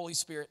 and the Holy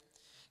Spirit.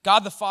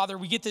 God the Father,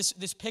 we get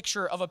this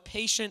picture of a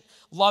patient,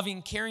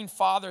 loving, caring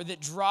Father that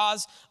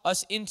draws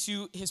us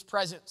into his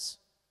presence.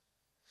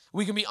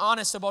 We can be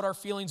honest about our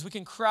feelings. We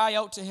can cry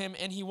out to him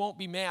and he won't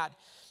be mad.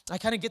 I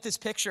kind of get this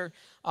picture.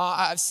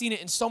 I've seen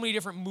it in so many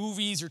different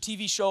movies or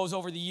TV shows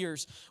over the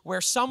years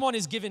where someone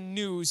is given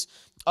news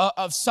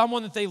of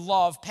someone that they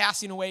love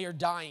passing away or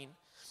dying.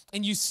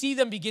 And you see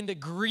them begin to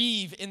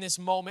grieve in this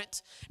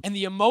moment, and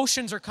the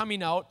emotions are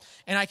coming out,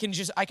 and I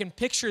can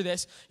picture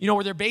this,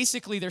 where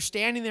they're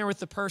standing there with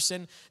the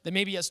person that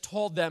maybe has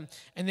told them,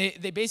 and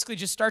they basically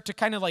just start to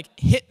kind of like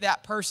hit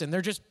that person.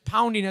 They're just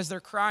pounding as they're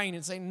crying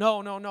and saying,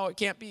 no, it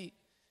can't be.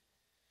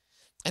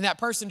 And that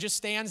person just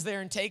stands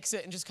there and takes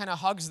it and just kind of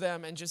hugs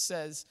them and just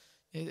says,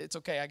 it's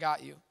okay, I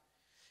got you.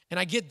 And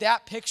I get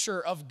that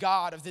picture of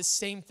God, of this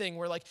same thing,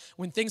 where like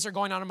when things are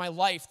going on in my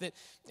life, that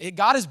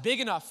God is big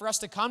enough for us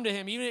to come to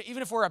him,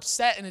 even if we're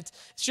upset, and it's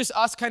just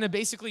us kind of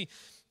basically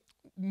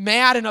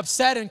mad and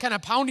upset and kind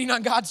of pounding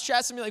on God's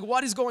chest and be like,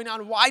 what is going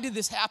on? Why did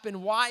this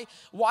happen? Why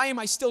am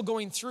I still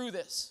going through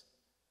this?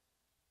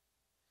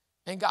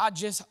 And God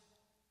just,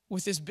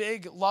 with this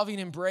big loving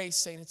embrace,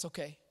 saying, it's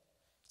okay,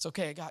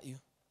 I got you.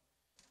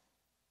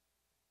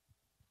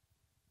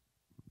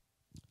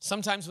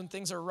 Sometimes when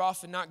things are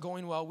rough and not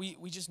going well, we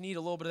just need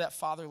a little bit of that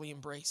fatherly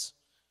embrace.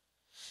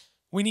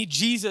 We need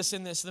Jesus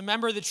in this, the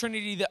member of the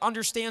Trinity that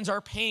understands our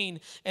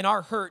pain and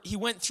our hurt. He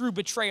went through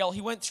betrayal.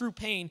 He went through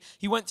pain.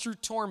 He went through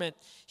torment.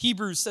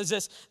 Hebrews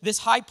says this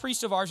high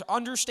priest of ours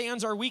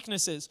understands our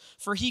weaknesses,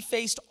 for he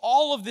faced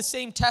all of the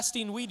same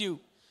testing we do,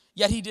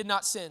 yet he did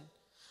not sin.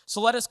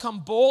 So let us come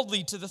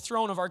boldly to the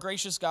throne of our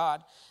gracious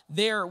God.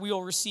 There we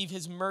will receive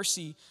his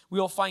mercy. We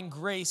will find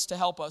grace to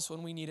help us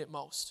when we need it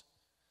most.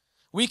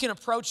 We can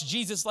approach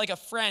Jesus like a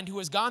friend who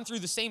has gone through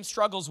the same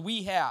struggles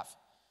we have,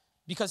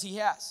 because he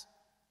has.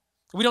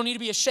 We don't need to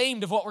be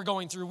ashamed of what we're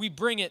going through. We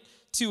bring it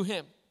to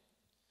him.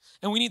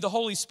 And we need the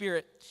Holy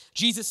Spirit.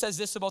 Jesus says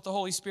this about the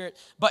Holy Spirit,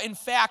 but in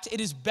fact,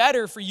 it is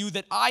better for you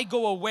that I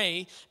go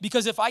away,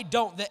 because if I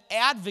don't, the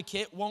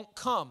advocate won't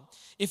come.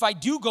 If I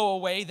do go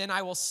away, then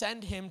I will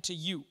send him to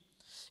you.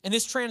 In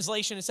this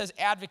translation, it says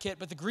advocate,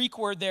 but the Greek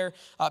word there,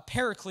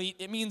 paraclete,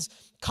 it means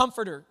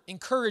comforter,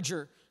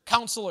 encourager,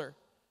 counselor.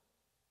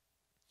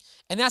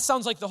 And that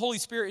sounds like the Holy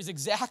Spirit is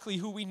exactly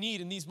who we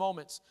need in these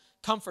moments.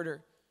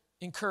 Comforter,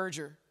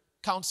 encourager,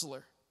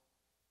 counselor.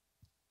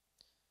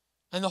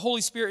 And the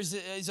Holy Spirit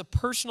is a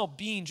personal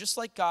being, just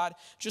like God,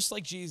 just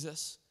like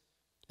Jesus.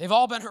 They've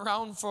all been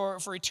around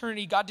for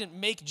eternity. God didn't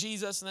make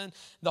Jesus, and then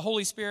the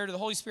Holy Spirit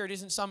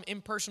isn't some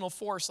impersonal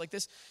force. Like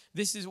this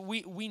is,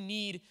 we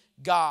need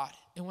God.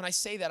 And when I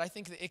say that, I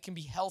think that it can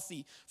be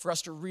healthy for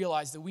us to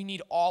realize that we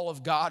need all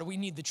of God. We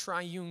need the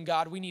triune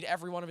God. We need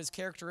every one of his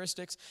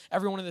characteristics,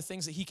 every one of the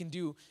things that he can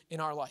do in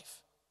our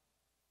life.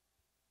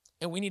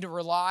 And we need to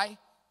rely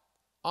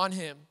on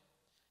him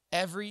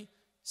every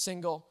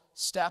single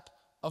step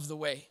of the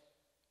way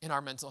in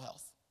our mental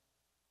health.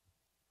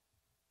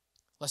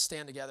 Let's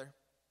stand together.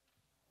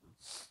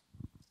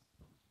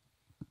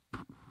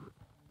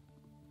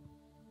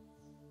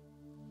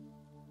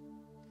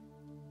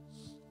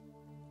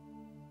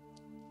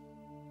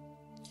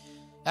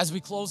 As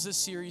we close this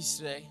series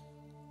today,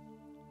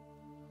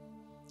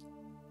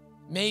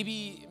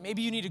 maybe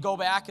you need to go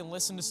back and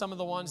listen to some of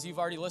the ones you've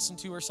already listened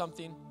to or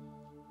something.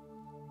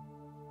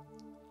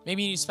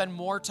 Maybe you need to spend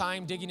more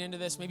time digging into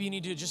this. Maybe you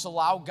need to just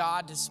allow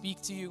God to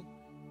speak to you.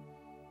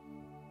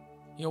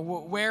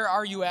 Where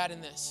are you at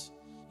in this?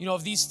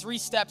 Of these 3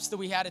 steps that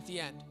we had at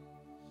the end.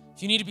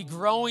 If you need to be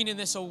growing in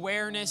this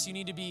awareness, you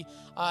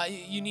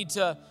need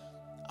to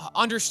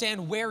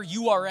understand where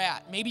you are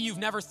at. Maybe you've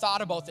never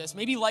thought about this.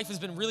 Maybe life has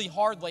been really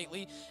hard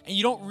lately and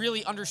you don't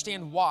really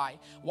understand why.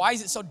 Why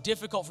is it so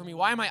difficult for me?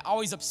 Why am I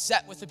always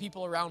upset with the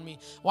people around me?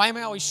 Why am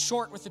I always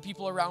short with the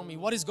people around me?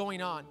 What is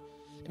going on?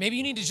 And maybe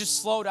you need to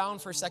just slow down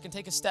for a second,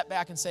 take a step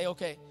back and say,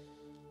 okay,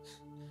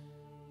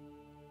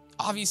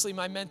 obviously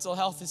my mental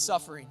health is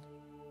suffering.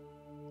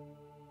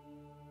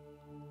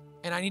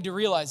 And I need to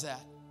realize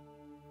that.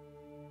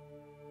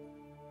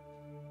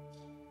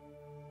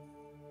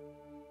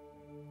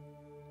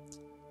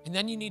 And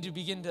then you need to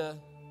begin to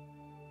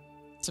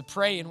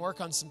pray and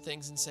work on some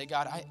things and say,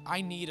 God,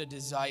 I need a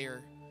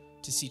desire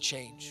to see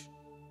change.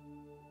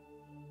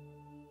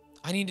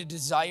 I need a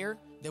desire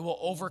that will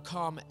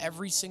overcome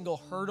every single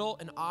hurdle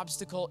and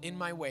obstacle in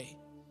my way.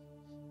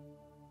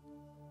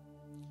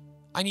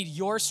 I need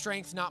your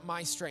strength, not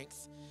my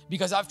strength,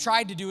 because I've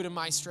tried to do it in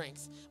my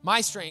strength.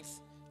 My strength,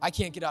 I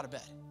can't get out of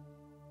bed.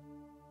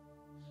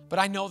 But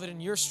I know that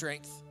in your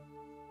strength,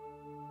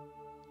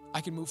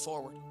 I can move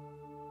forward.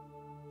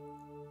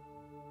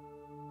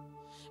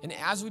 And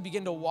as we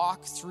begin to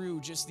walk through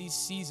just these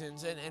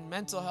seasons, and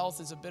mental health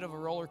is a bit of a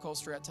roller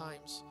coaster at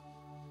times,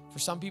 for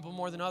some people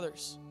more than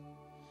others.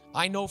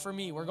 I know for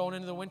me, we're going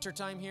into the winter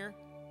time here,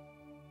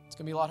 it's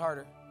going to be a lot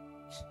harder.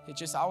 It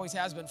just always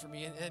has been for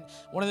me. And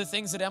one of the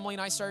things that Emily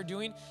and I started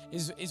doing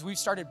is we've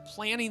started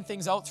planning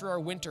things out through our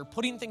winter,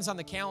 putting things on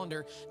the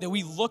calendar that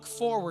we look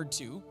forward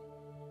to,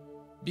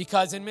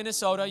 because in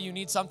Minnesota, you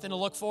need something to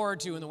look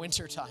forward to in the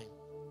winter time.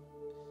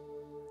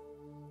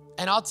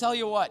 And I'll tell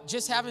you what,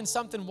 just having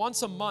something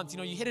once a month,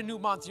 you hit a new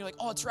month and you're like,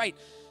 oh, it's right.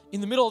 In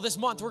the middle of this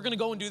month, we're going to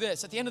go and do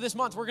this. At the end of this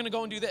month, we're going to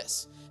go and do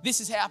this. This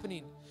is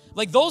happening.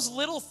 Like those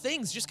little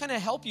things just kind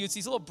of help you. It's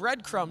these little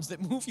breadcrumbs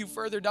that move you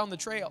further down the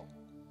trail.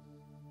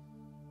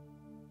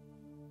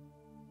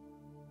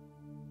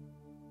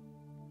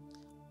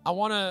 I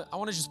want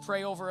to just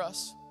pray over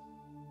us.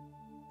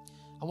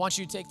 I want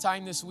you to take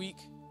time this week.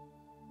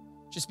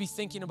 Just be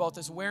thinking about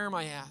this. Where am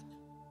I at?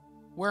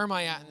 Where am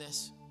I at in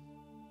this?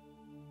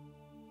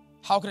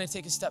 How can I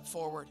take a step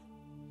forward?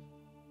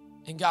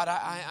 And God,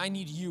 I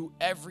need you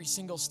every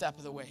single step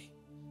of the way.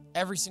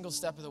 Every single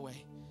step of the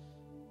way.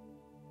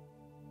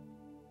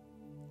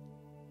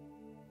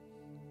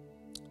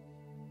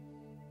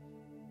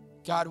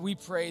 God, we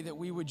pray that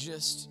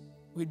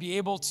we'd be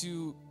able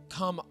to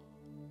come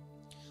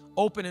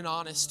open and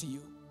honest to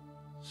you.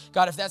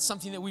 God, if that's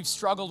something that we've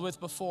struggled with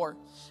before,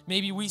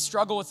 maybe we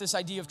struggle with this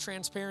idea of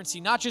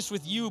transparency, not just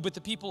with you, but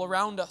the people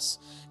around us.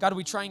 God,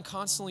 we try and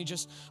constantly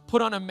just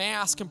put on a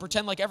mask and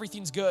pretend like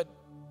everything's good.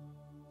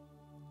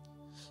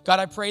 God,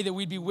 I pray that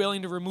we'd be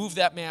willing to remove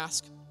that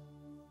mask,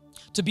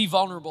 to be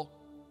vulnerable,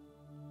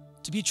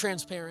 to be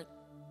transparent.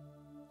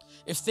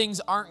 If things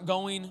aren't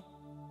going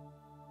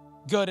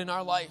good in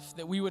our life,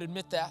 that we would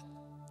admit that.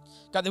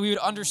 God, that we would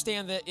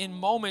understand that in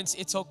moments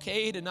it's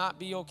okay to not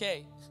be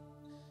okay.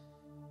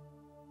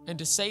 And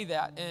to say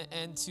that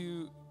and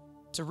to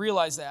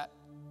realize that.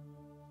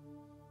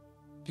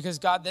 Because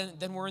God,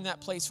 then we're in that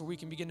place where we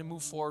can begin to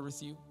move forward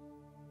with you.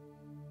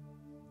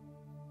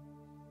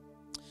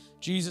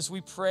 Jesus, we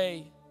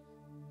pray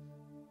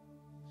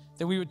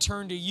that we would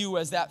turn to you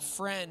as that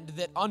friend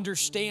that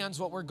understands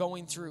what we're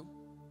going through,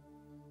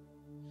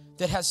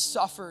 that has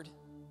suffered,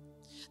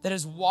 that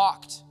has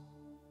walked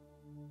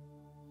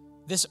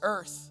this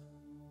earth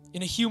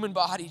in a human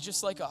body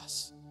just like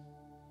us.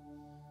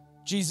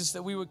 Jesus,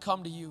 that we would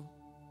come to you.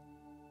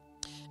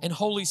 And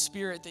Holy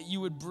Spirit, that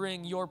you would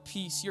bring your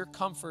peace, your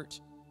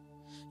comfort,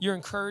 your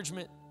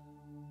encouragement,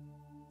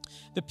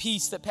 the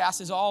peace that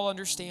passes all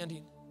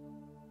understanding.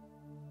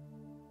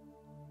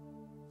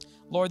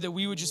 Lord, that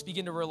we would just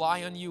begin to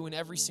rely on you in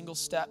every single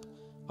step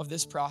of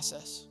this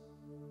process.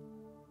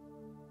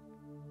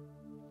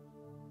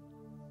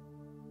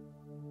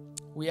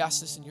 We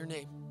ask this in your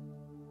name.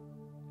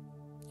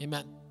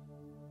 Amen.